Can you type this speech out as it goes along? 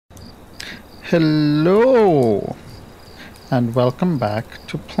Hello and welcome back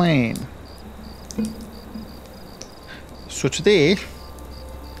to Playne. So today,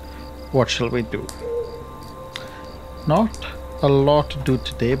 what shall we do? Not a lot to do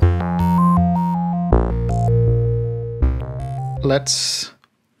today. Let's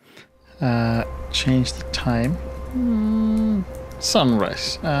change the time.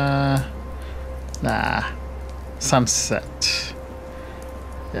 Sunrise. Sunset.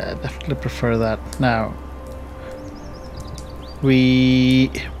 Yeah, I definitely prefer that. Now,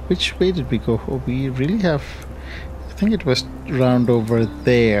 which way did we go? Oh, we really have, I think it was round over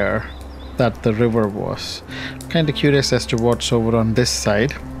there that the river was. Kind of curious as to what's over on this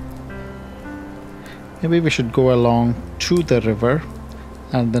side. Maybe we should go along to the river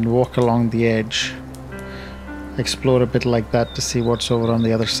and then walk along the edge. Explore a bit like that to see what's over on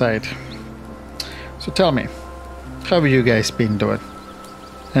the other side. So tell me, how have you guys been doing?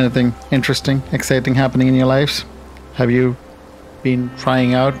 Anything interesting, exciting happening in your lives? Have you been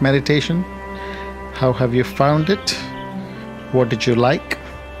trying out meditation? How have you found it? What did you like?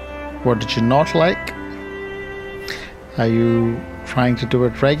 What did you not like? Are you trying to do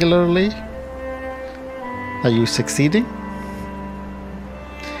it regularly? Are you succeeding?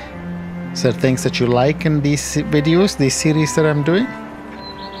 Is there things that you like in these videos, these series that I'm doing?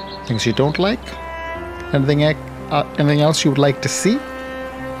 Things you don't like? Anything else you would like to see?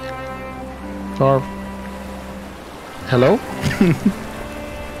 Or hello?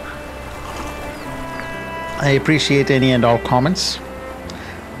 I appreciate any and all comments,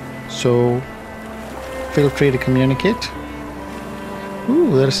 so feel free to communicate.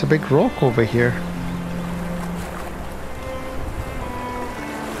 Ooh, there's a big rock over here.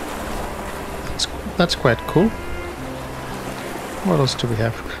 That's quite cool. What else do we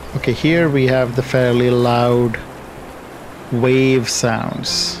have? Okay, here we have the fairly loud wave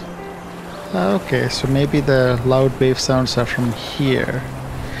sounds. Okay, so maybe the loud wave sounds are from here.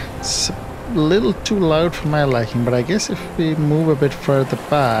 It's a little too loud for my liking, but I guess if we move a bit further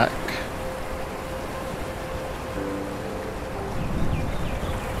back...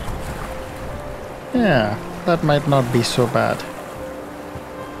 Yeah, that might not be so bad.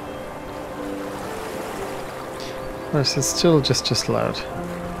 Or is it still just as loud?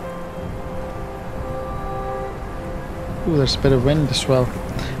 Ooh, there's a bit of wind as well.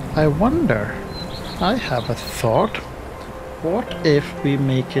 I wonder, I have a thought. What if we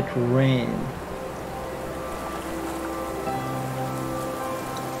make it rain?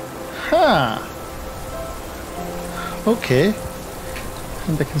 Huh. Okay.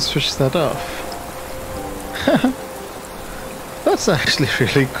 And I can switch that off. That's actually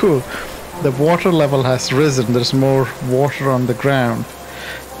really cool. The water level has risen. There's more water on the ground.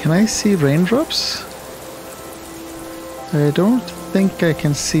 Can I see raindrops? I don't think I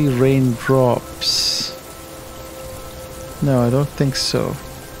can see raindrops. No, I don't think so.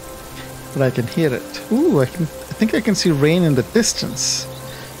 But I can hear it. Ooh, I think I can see rain in the distance.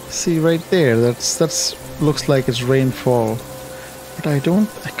 See right there. That's looks like it's rainfall. But I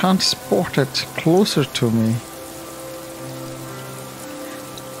can't spot it closer to me.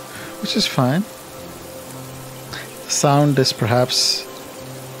 Which is fine. The sound is perhaps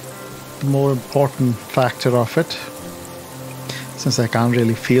the more important factor of it, since I can't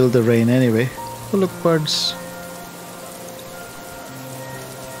really feel the rain anyway. Oh, look, birds.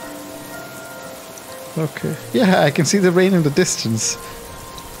 Okay. Yeah, I can see the rain in the distance.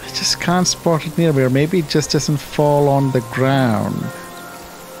 I just can't spot it near me, or maybe it just doesn't fall on the ground.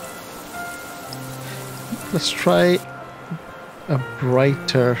 Let's try a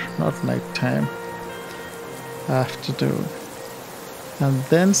brighter, not nighttime, afternoon. And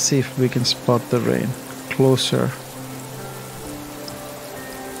then see if we can spot the rain closer.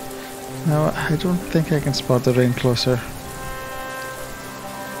 No, I don't think I can spot the rain closer.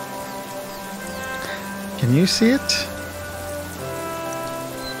 Can you see it?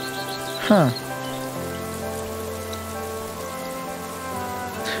 Huh.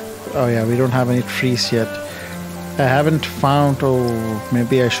 Oh yeah, we don't have any trees yet. I haven't found... Oh,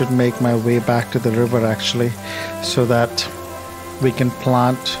 maybe I should make my way back to the river actually, so that we can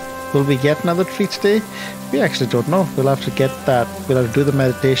plant... Will we get another tree today? We actually don't know. We'll have to get that. We'll have to do the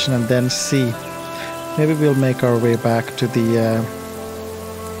meditation and then see. Maybe we'll make our way back to the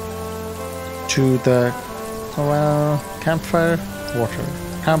campfire water,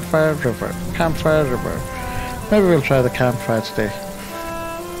 campfire river, campfire river. Maybe we'll try the campfire today.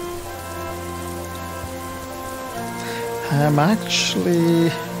 I'm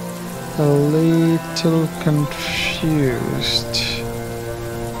actually a little confused.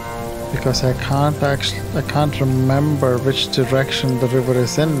 because I can't remember which direction the river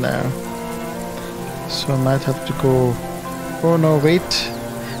is in now. So I might have to go... Oh no, wait.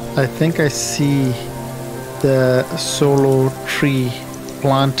 I think I see the solo tree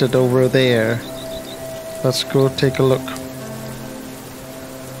planted over there. Let's go take a look.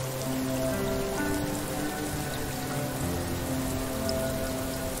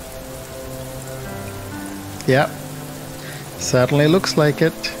 Yeah, certainly looks like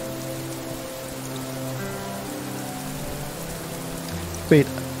it. Wait,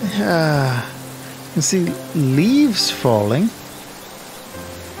 yeah, you see leaves falling,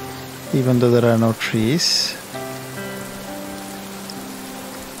 even though there are no trees.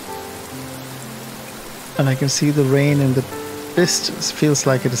 And I can see the rain in the distance. Feels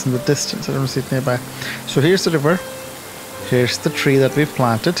like it is in the distance. I don't see it nearby. So here's the river. Here's the tree that we've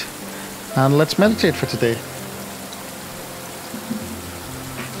planted. And let's meditate for today.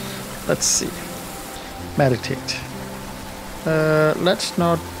 Let's see. Meditate. Let's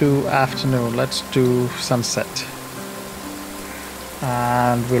not do afternoon. Let's do sunset.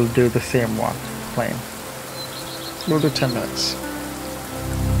 And we'll do the same one. Playne. We'll do 10 minutes.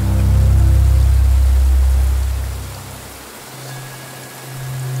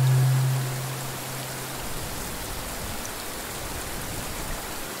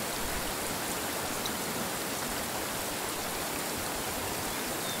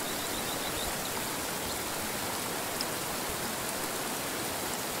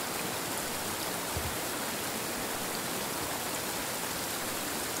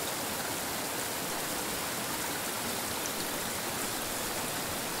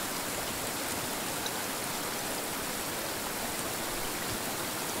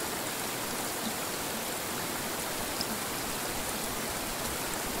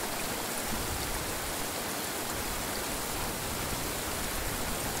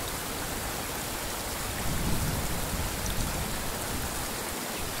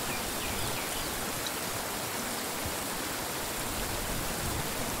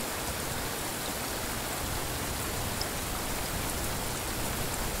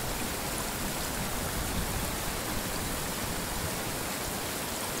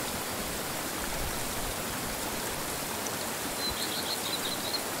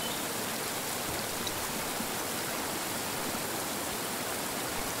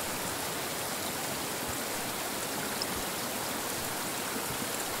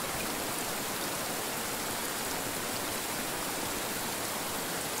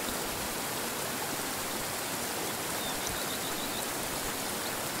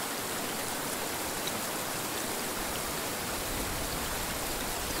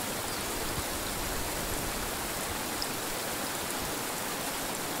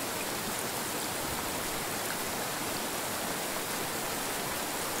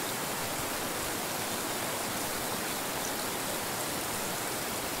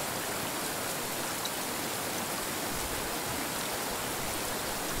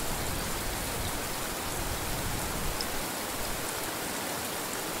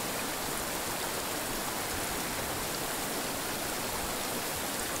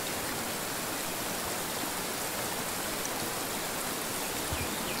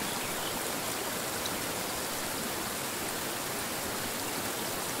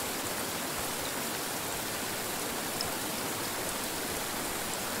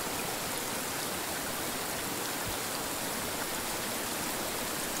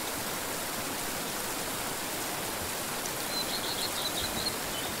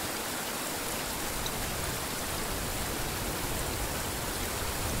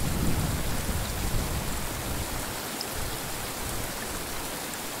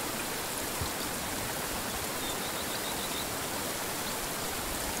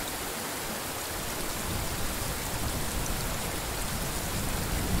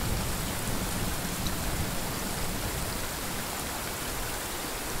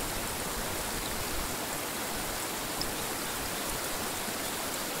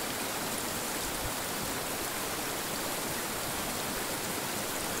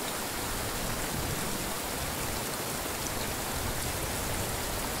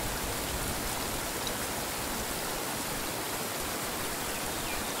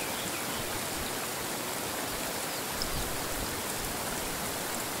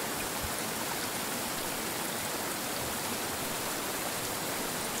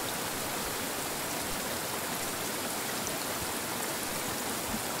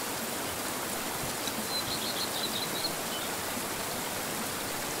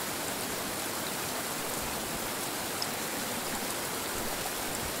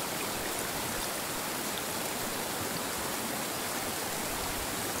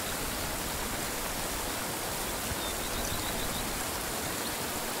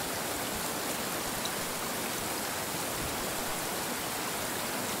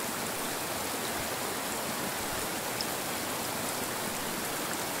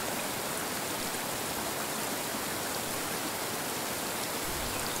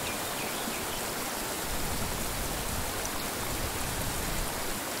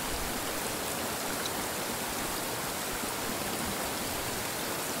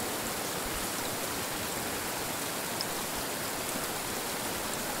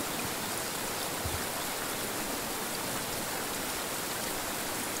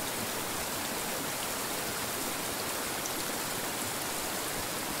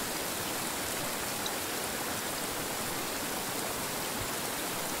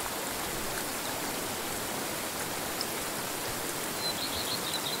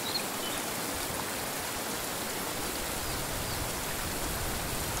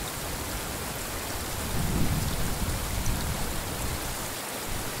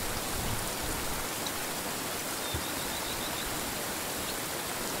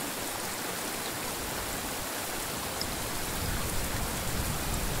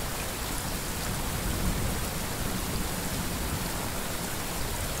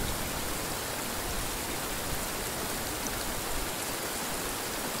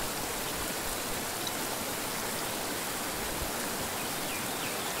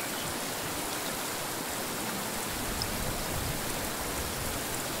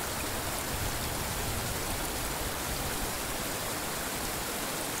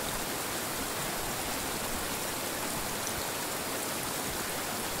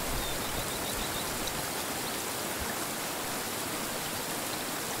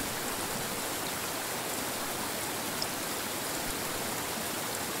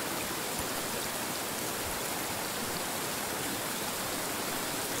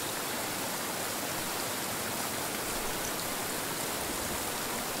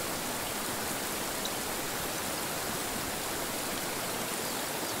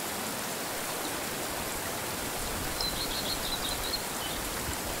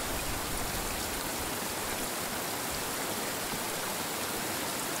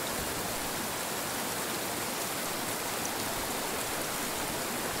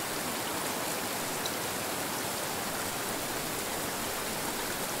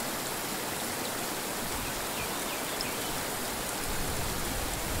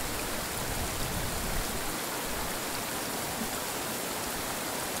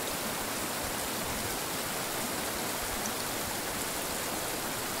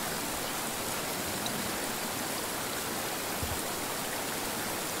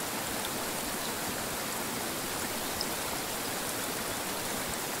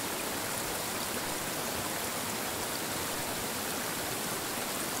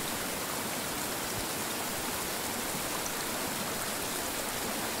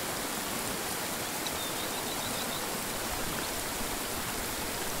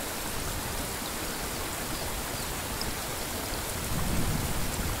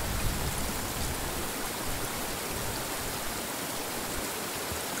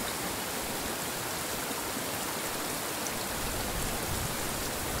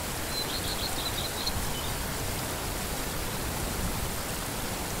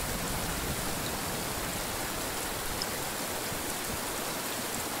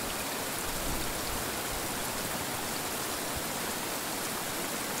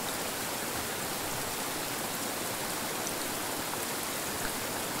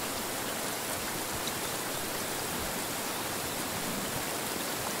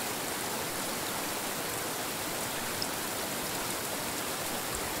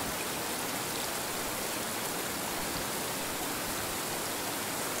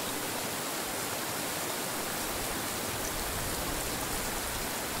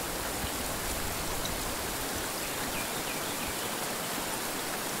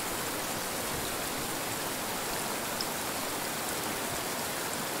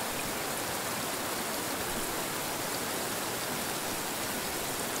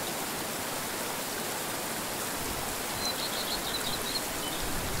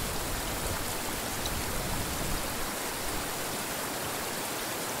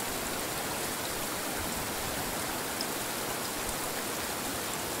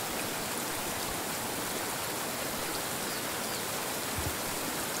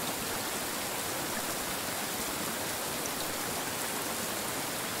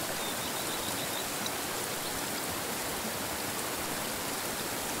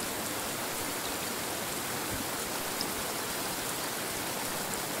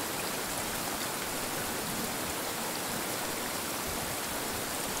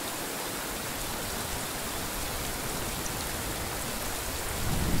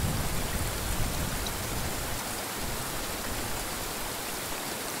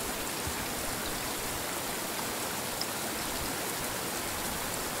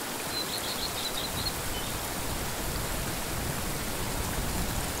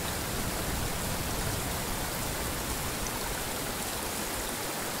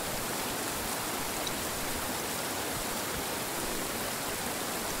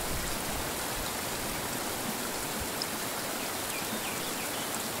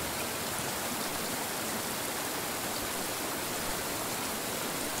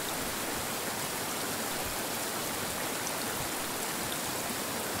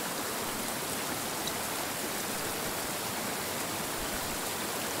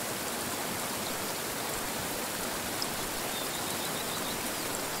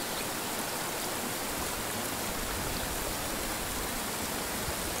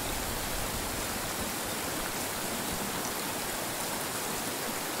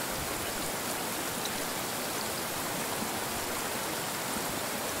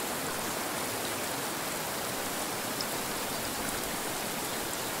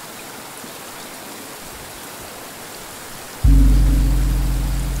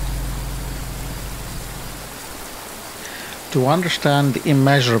 To understand the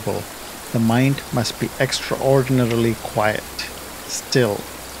immeasurable, the mind must be extraordinarily quiet, still.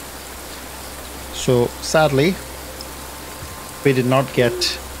 So sadly, we did not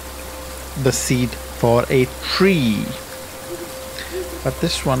get the seed for a tree. But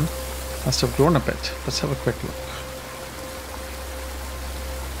this one must have grown a bit. Let's have a quick look.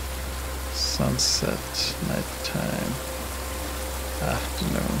 Sunset, nighttime,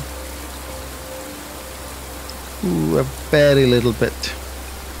 afternoon. Ooh, a very little bit.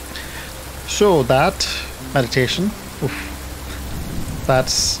 So that meditation,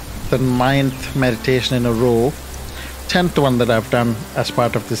 that's the 9th meditation in a row. 10th one that I've done as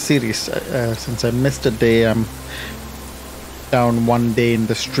part of this series. Since I missed a day, I'm down 1 day in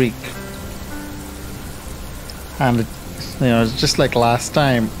the streak. And it's just like last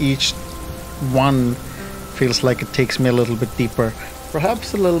time, each one feels like it takes me a little bit deeper.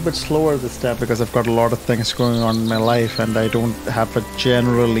 Perhaps a little bit slower this time because I've got a lot of things going on in my life and I don't have a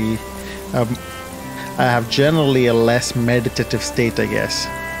generally I have generally a less meditative state, I guess.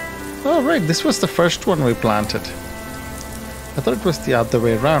 Oh right, this was the first one we planted. I thought it was the other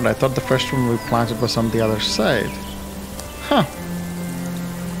way around. I thought the first one we planted was on the other side. Huh.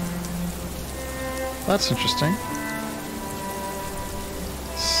 That's interesting.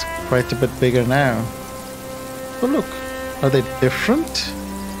 It's quite a bit bigger now. Oh look, are they different?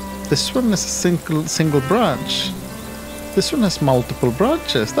 This one is a single branch. This one has multiple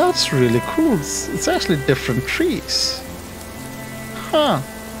branches. That's really cool. It's actually different trees. Huh.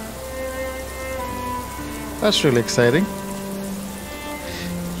 That's really exciting.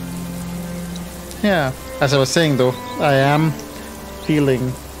 Yeah, as I was saying though, I am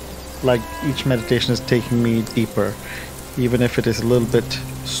feeling like each meditation is taking me deeper, even if it is a little bit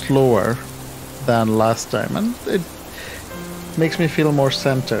slower than last time, and it makes me feel more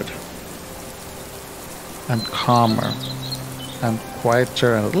centered and calmer and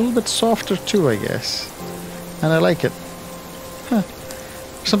quieter and a little bit softer too, I guess, and I like it. Huh.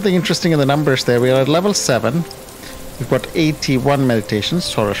 Something interesting in the numbers there. We are at level 7. We've got 81 meditations,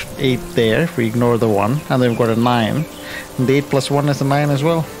 sort of 8 there if we ignore the 1, and then we've got a 9, and the 8 plus 1 is a 9 as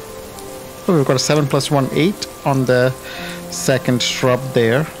well. Oh, we've got a 7 plus 1, 8 on the second shrub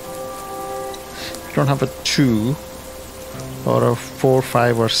there. We don't have a 2 or a 4,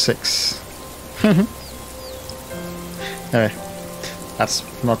 5 or 6. Anyway, that's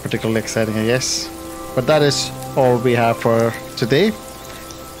not particularly exciting, I guess, but that is all we have for today.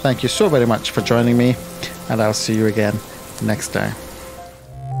 Thank you so very much for joining me, and I'll see you again next time.